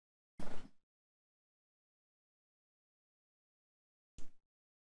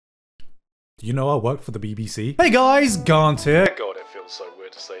Do you know I work for the BBC? Hey guys, Gant here. God, it feels so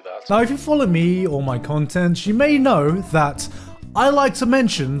weird to say that. Now, if you follow me or my content, you may know that I like to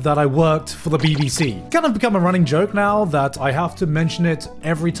mention that I worked for the BBC. It's kind of become a running joke now that I have to mention it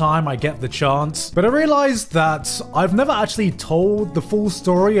every time I get the chance. But I realized that I've never actually told the full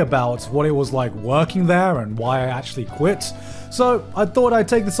story about what it was like working there and why I actually quit. So I thought I'd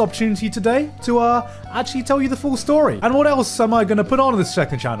take this opportunity today to actually tell you the full story. And what else am I going to put on this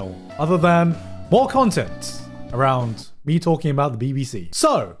second channel other than more content around me talking about the BBC?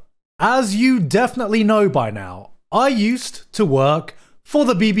 So, as you definitely know by now, I used to work for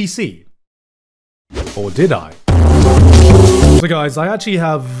the BBC. Or did I? So guys, I actually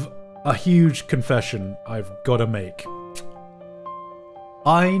have a huge confession I've got to make.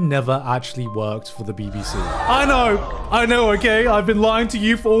 I never actually worked for the BBC. I know, okay? I've been lying to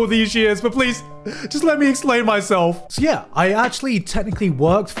you for all these years, but please, just let me explain myself. So yeah, I actually technically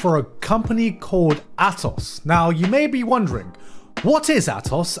worked for a company called Atos. Now, you may be wondering, what is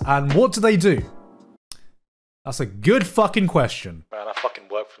Atos and what do they do? That's a good fucking question. Man, I fucking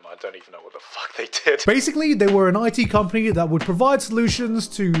work for them. I don't even know what the fuck they did. Basically, they were an IT company that would provide solutions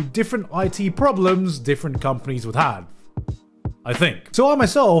to different IT problems different companies would have, I think. So I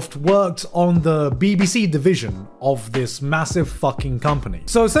myself worked on the BBC division of this massive fucking company.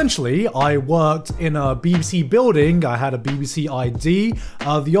 So essentially, I worked in a BBC building, I had a BBC ID,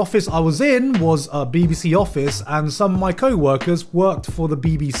 the office I was in was a BBC office, and some of my co-workers worked for the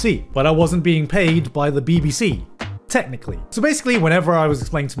BBC. But I wasn't being paid by the BBC, technically. So basically, whenever I was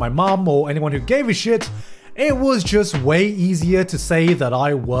explaining to my mum or anyone who gave a shit, it was just way easier to say that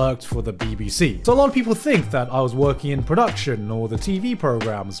I worked for the BBC. So a lot of people think that I was working in production or the TV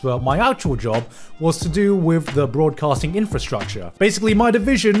programs, but my actual job was to do with the broadcasting infrastructure. Basically, my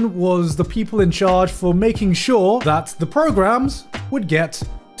division was the people in charge for making sure that the programs would get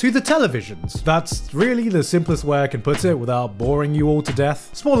to the televisions. That's really the simplest way I can put it without boring you all to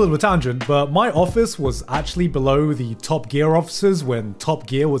death. Small little tangent, but my office was actually below the Top Gear offices when Top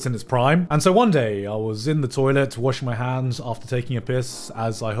Gear was in its prime. And so one day I was in the toilet washing my hands after taking a piss,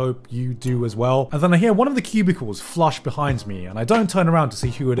 as I hope you do as well. And then I hear one of the cubicles flush behind me, and I don't turn around to see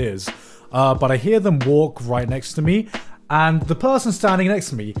who it is, but I hear them walk right next to me, and the person standing next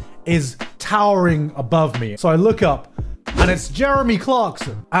to me is towering above me. So I look up, and it's Jeremy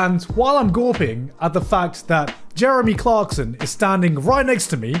Clarkson. And while I'm gawping at the fact that Jeremy Clarkson is standing right next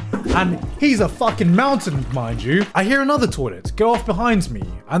to me, and he's a fucking mountain, mind you, I hear another toilet go off behind me,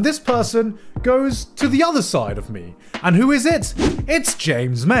 and this person goes to the other side of me. And who is it? It's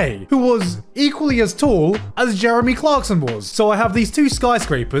James May, who was equally as tall as Jeremy Clarkson was. So I have these two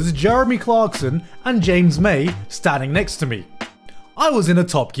skyscrapers, Jeremy Clarkson and James May, standing next to me. I was in a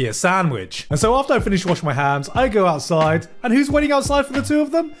Top Gear sandwich. And so after I finish washing my hands, I go outside, and who's waiting outside for the two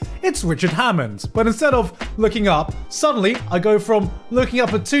of them? It's Richard Hammond. But instead of looking up, suddenly I go from looking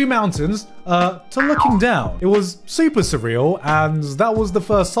up at two mountains to looking down. It was super surreal, and that was the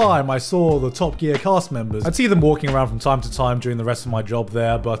first time I saw the Top Gear cast members. I'd see them walking around from time to time during the rest of my job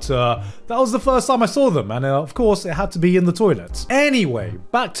there, but that was the first time I saw them, and of course it had to be in the toilet. Anyway,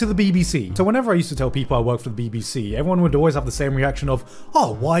 back to the BBC. So whenever I used to tell people I worked for the BBC, everyone would always have the same reaction of,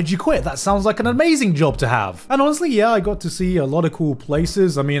 oh, why'd you quit? That sounds like an amazing job to have. And honestly, yeah, I got to see a lot of cool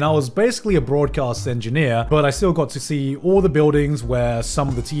places. I mean, I was basically a broadcast engineer, but I still got to see all the buildings where some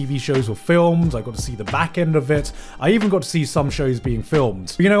of the TV shows were filmed. I got to see the back end of it. I even got to see some shows being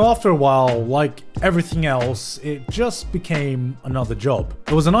filmed. But, you know, after a while, like everything else, it just became another job.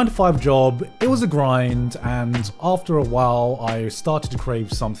 It was a 9-to-5 job, it was a grind, and after a while, I started to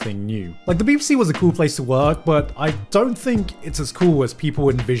crave something new. Like, the BBC was a cool place to work, but I don't think it's as cool as people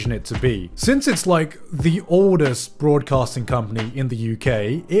envision it to be. Since it's like the oldest broadcasting company in the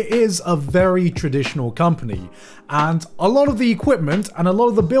UK, it is a very traditional company, and a lot of the equipment and a lot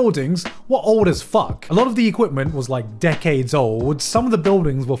of the buildings were old as fuck. A lot of the equipment was like decades old, some of the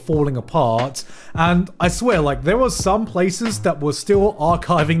buildings were falling apart, and I swear, like, there were some places that were still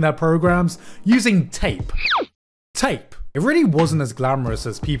archiving their programs using tape. Tape. It really wasn't as glamorous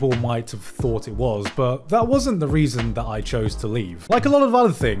as people might have thought it was, but that wasn't the reason that I chose to leave. Like a lot of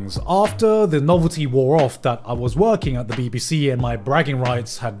other things, after the novelty wore off that I was working at the BBC and my bragging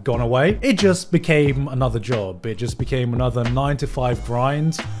rights had gone away, it just became another job. It just became another 9-to-5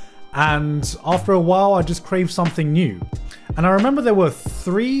 grind. And after a while, I just craved something new. And I remember there were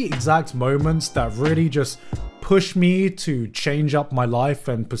 3 exact moments that really just pushed me to change up my life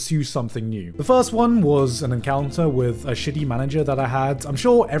and pursue something new. The first one was an encounter with a shitty manager that I had. I'm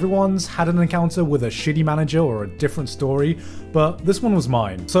sure everyone's had an encounter with a shitty manager or a different story, but this one was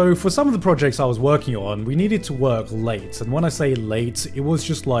mine. So for some of the projects I was working on, we needed to work late. And when I say late, it was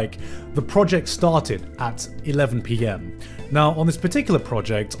just like the project started at 11 PM. Now, on this particular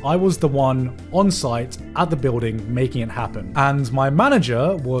project, I was the one on site at the building making it happen. And my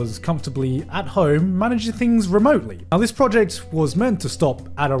manager was comfortably at home managing things remotely. Now, this project was meant to stop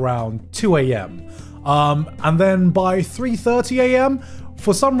at around 2 AM. And then by 3:30 AM,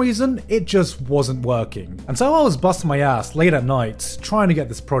 for some reason, it just wasn't working. And so I was busting my ass late at night trying to get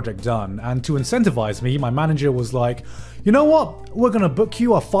this project done. And to incentivize me, my manager was like, you know what? We're gonna book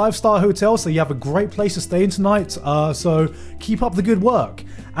you a 5-star hotel so you have a great place to stay in tonight, so keep up the good work.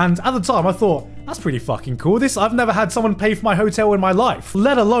 And at the time I thought, that's pretty fucking cool. I've never had someone pay for my hotel in my life,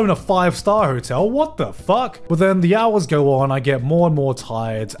 let alone a 5-star hotel. What the fuck? But then the hours go on, I get more and more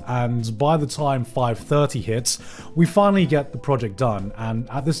tired, and by the time 5:30 hits, we finally get the project done, and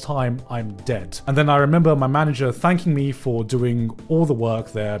at this time, I'm dead. And then I remember my manager thanking me for doing all the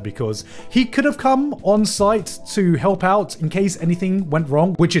work there, because he could have come on site to help out in case anything went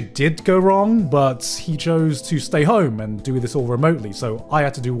wrong, which it did go wrong, but he chose to stay home and do this all remotely, so I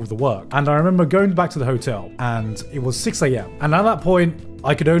had to do all the work. And I remember going back to the hotel, and it was 6 AM. And at that point,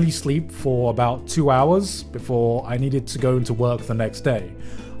 I could only sleep for about 2 hours before I needed to go into work the next day.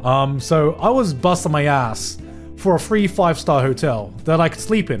 So I was busting my ass for a free 5-star hotel that I could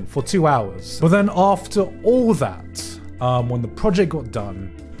sleep in for 2 hours. But then after all that, when the project got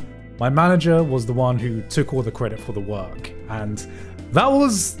done, my manager was the one who took all the credit for the work. And that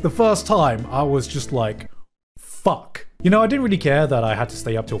was the first time I was just like, fuck. You know, I didn't really care that I had to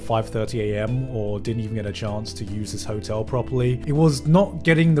stay up till 5:30 AM or didn't even get a chance to use this hotel properly. It was not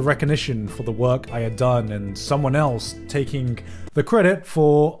getting the recognition for the work I had done and someone else taking the credit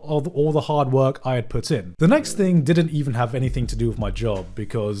for all the hard work I had put in. The next thing didn't even have anything to do with my job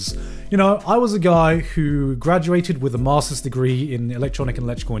because, you know, I was a guy who graduated with a master's degree in electronic and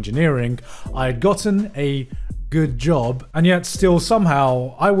electrical engineering. I had gotten a good job, and yet still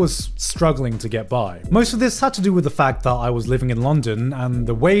somehow I was struggling to get by. Most of this had to do with the fact that I was living in London, and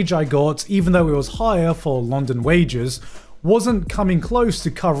the wage I got, even though it was higher for London wages, wasn't coming close to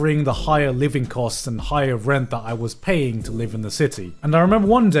covering the higher living costs and higher rent that I was paying to live in the city. And I remember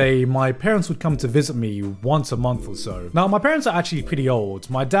one day my parents would come to visit me once a month or so. Now my parents are actually pretty old.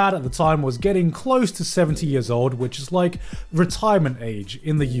 My dad at the time was getting close to 70 years old, which is like retirement age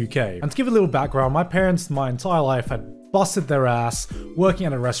in the UK. And to give a little background, my parents my entire life had busted their ass working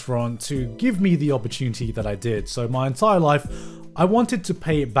at a restaurant to give me the opportunity that I did. So my entire life I wanted to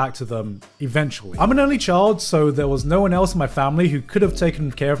pay it back to them eventually. I'm an only child, so there was no one else in my family who could have taken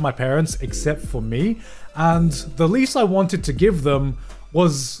care of my parents except for me, and the least I wanted to give them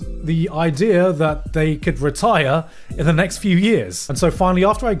was the idea that they could retire in the next few years. And so finally,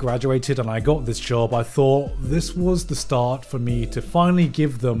 after I graduated and I got this job, I thought this was the start for me to finally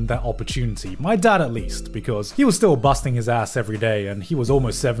give them that opportunity. My dad at least, because he was still busting his ass every day and he was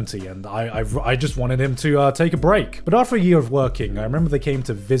almost 70 and I just wanted him to take a break. But after a year of working, I remember they came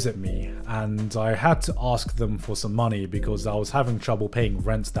to visit me and I had to ask them for some money because I was having trouble paying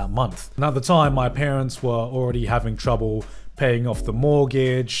rent that month. And at the time, my parents were already having trouble paying off the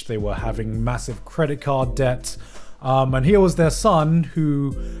mortgage, they were having massive credit card debt, and here was their son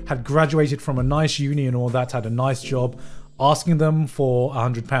who had graduated from a nice uni and all that, had a nice job, asking them for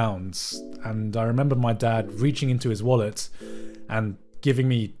 £100. And I remember my dad reaching into his wallet and giving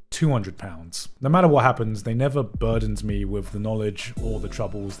me £200. No matter what happens, they never burdened me with the knowledge or the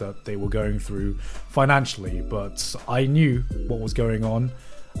troubles that they were going through financially, but I knew what was going on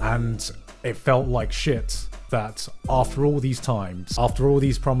and it felt like shit that after all these times, after all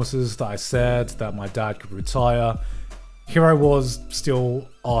these promises that I said that my dad could retire, here I was still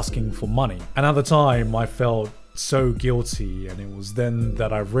asking for money. And at the time I felt so guilty, and it was then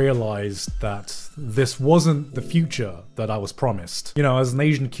that I realized that this wasn't the future that I was promised. You know, as an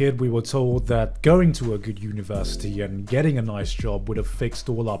Asian kid, we were told that going to a good university and getting a nice job would have fixed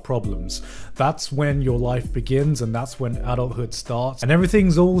all our problems. That's when your life begins, and that's when adulthood starts, and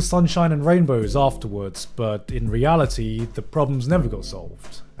everything's all sunshine and rainbows afterwards. But in reality, the problems never got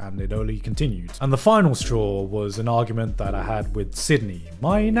solved, and it only continued. And the final straw was an argument that I had with Sydney,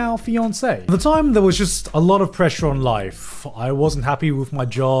 my now fiancée. At the time, there was just a lot of pressure on life. I wasn't happy with my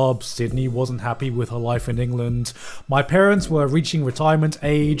job, Sydney wasn't happy with her life in England, my parents were reaching retirement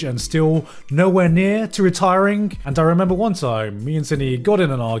age and still nowhere near to retiring, and I remember one time, me and Sydney got in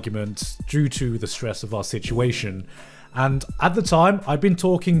an argument due to the stress of our situation. And at the time, I'd been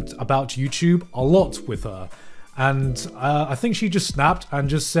talking about YouTube a lot with her, And I think she just snapped and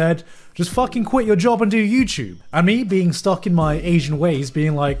just said, just fucking quit your job and do YouTube. And me being stuck in my Asian ways,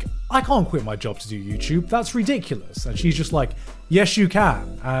 being like, I can't quit my job to do YouTube, that's ridiculous. And she's just like, yes you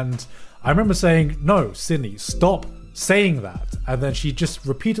can. And I remember saying, no, Sydney, stop saying that. And then she just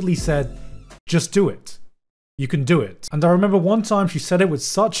repeatedly said, just do it. You can do it. And I remember one time she said it with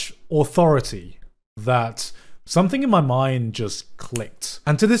such authority that something in my mind just clicked.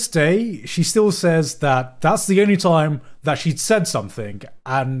 And to this day, she still says that that's the only time that she'd said something,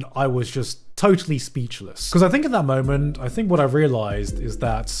 and I was just totally speechless. Because I think at that moment, I think what I realized is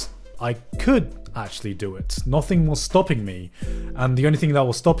that I could actually do it. Nothing was stopping me. And the only thing that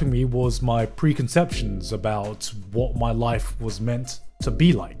was stopping me was my preconceptions about what my life was meant to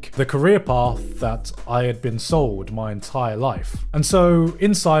be like. The career path that I had been sold my entire life. And so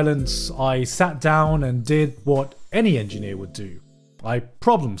in silence, I sat down and did what any engineer would do. I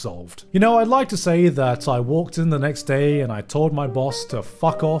problem solved. You know, I'd like to say that I walked in the next day and I told my boss to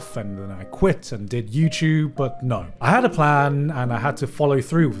fuck off and then I quit and did YouTube, but no. I had a plan and I had to follow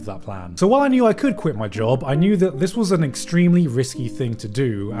through with that plan. So while I knew I could quit my job, I knew that this was an extremely risky thing to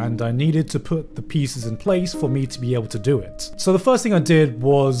do and I needed to put the pieces in place for me to be able to do it. So the first thing I did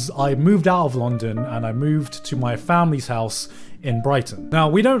was I moved out of London and I moved to my family's house in Brighton. Now,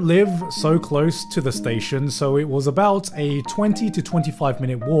 we don't live so close to the station, so it was about a 20 to 25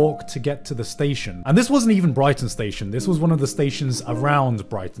 minute walk to get to the station. And this wasn't even Brighton Station, this was one of the stations around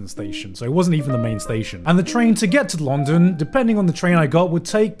Brighton Station, so it wasn't even the main station. And the train to get to London, depending on the train I got, would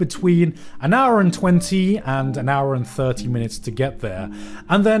take between an hour and 20 and an hour and 30 minutes to get there.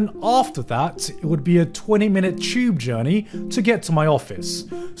 And then after that, it would be a 20-minute tube journey to get to my office.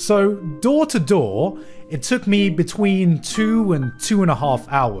 So door to door, it took me between 2 and 2.5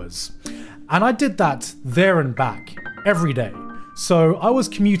 hours. And I did that there and back every day. So I was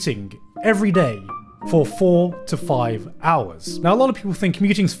commuting every day for 4 to 5 hours. Now, a lot of people think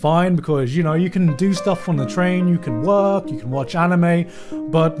commuting's fine because, you know, you can do stuff on the train, you can work, you can watch anime,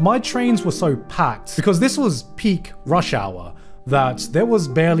 but my trains were so packed because this was peak rush hour that there was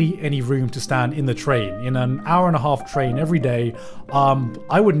barely any room to stand in the train. In an hour-and-a-half train every day,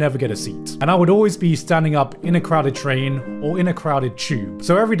 I would never get a seat. And I would always be standing up in a crowded train or in a crowded tube.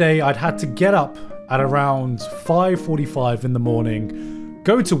 So every day I'd had to get up at around 5:45 in the morning,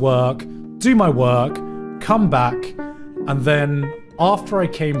 go to work, do my work, come back, and then after I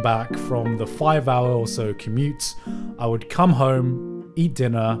came back from the 5-hour or so commute, I would come home, eat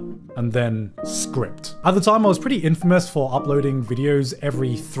dinner, and then script. At the time, I was pretty infamous for uploading videos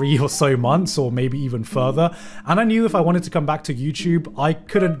every 3 or so months, or maybe even further, and I knew if I wanted to come back to YouTube, I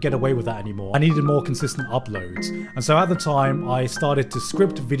couldn't get away with that anymore. I needed more consistent uploads. And so at the time, I started to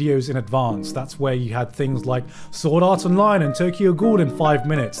script videos in advance. That's where you had things like Sword Art Online and Tokyo Ghoul in 5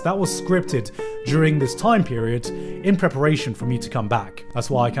 minutes. That was scripted during this time period in preparation for me to come back. That's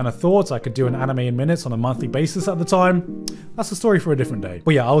why I kind of thought I could do an anime in minutes on a monthly basis at the time. That's a story for a different day.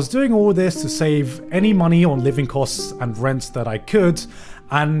 But yeah, I was doing all this to save any money on living costs and rents that I could,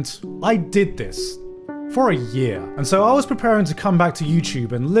 and I did this for a year. And so I was preparing to come back to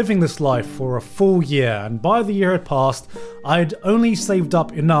YouTube and living this life for a full year, and by the year had passed, I'd only saved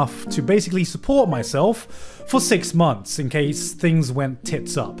up enough to basically support myself for 6 months in case things went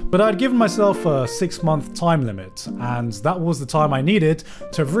tits up. But I'd given myself a 6-month time limit, and that was the time I needed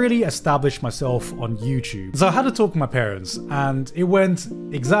to really establish myself on YouTube. So I had to talk to my parents, and it went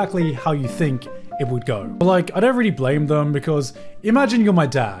exactly how you think it would go. But like, I don't really blame them, because imagine you're my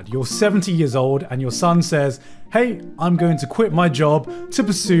dad, you're 70 years old, and your son says, hey, I'm going to quit my job to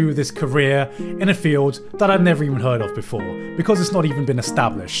pursue this career in a field that I'd never even heard of before, because it's not even been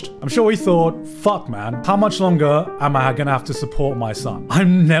established. I'm sure he thought, fuck man, how much longer am I gonna have to support my son?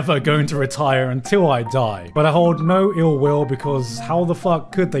 I'm never going to retire until I die. But I hold no ill will, because how the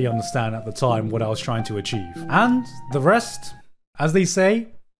fuck could they understand at the time what I was trying to achieve? And the rest, as they say,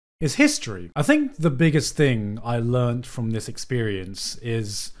 is history. I think the biggest thing I learned from this experience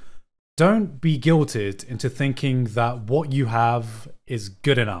is don't be guilted into thinking that what you have is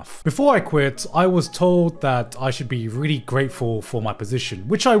good enough. Before I quit, I was told that I should be really grateful for my position,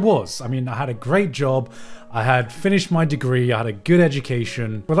 which I was. I mean, I had a great job, I had finished my degree, I had a good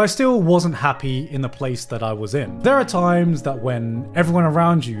education, but I still wasn't happy in the place that I was in. There are times that when everyone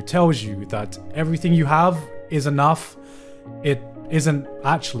around you tells you that everything you have is enough, it isn't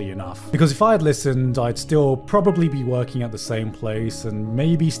actually enough. Because if I had listened, I'd still probably be working at the same place and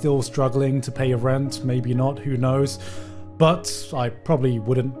maybe still struggling to pay a rent, maybe not, who knows. But I probably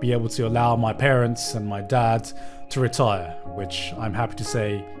wouldn't be able to allow my parents and my dad to retire, which I'm happy to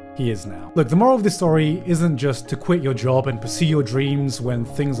say he is now. Look, the moral of this story isn't just to quit your job and pursue your dreams when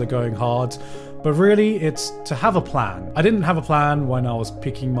things are going hard, But really, it's to have a plan. I didn't have a plan when I was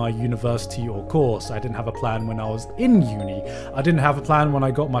picking my university or course. I didn't have a plan when I was in uni. I didn't have a plan when I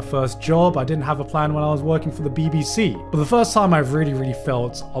got my first job. I didn't have a plan when I was working for the BBC. But the first time I really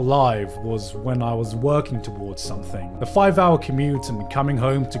felt alive was when I was working towards something. The 5-hour commute and coming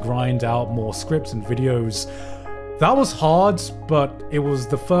home to grind out more scripts and videos. That was hard, but it was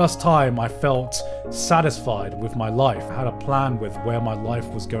the first time I felt satisfied with my life. I had a plan with where my life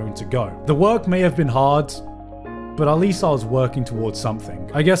was going to go. The work may have been hard, but at least I was working towards something.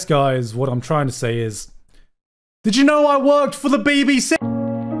 I guess, guys, what I'm trying to say is, did you know I worked for the BBC?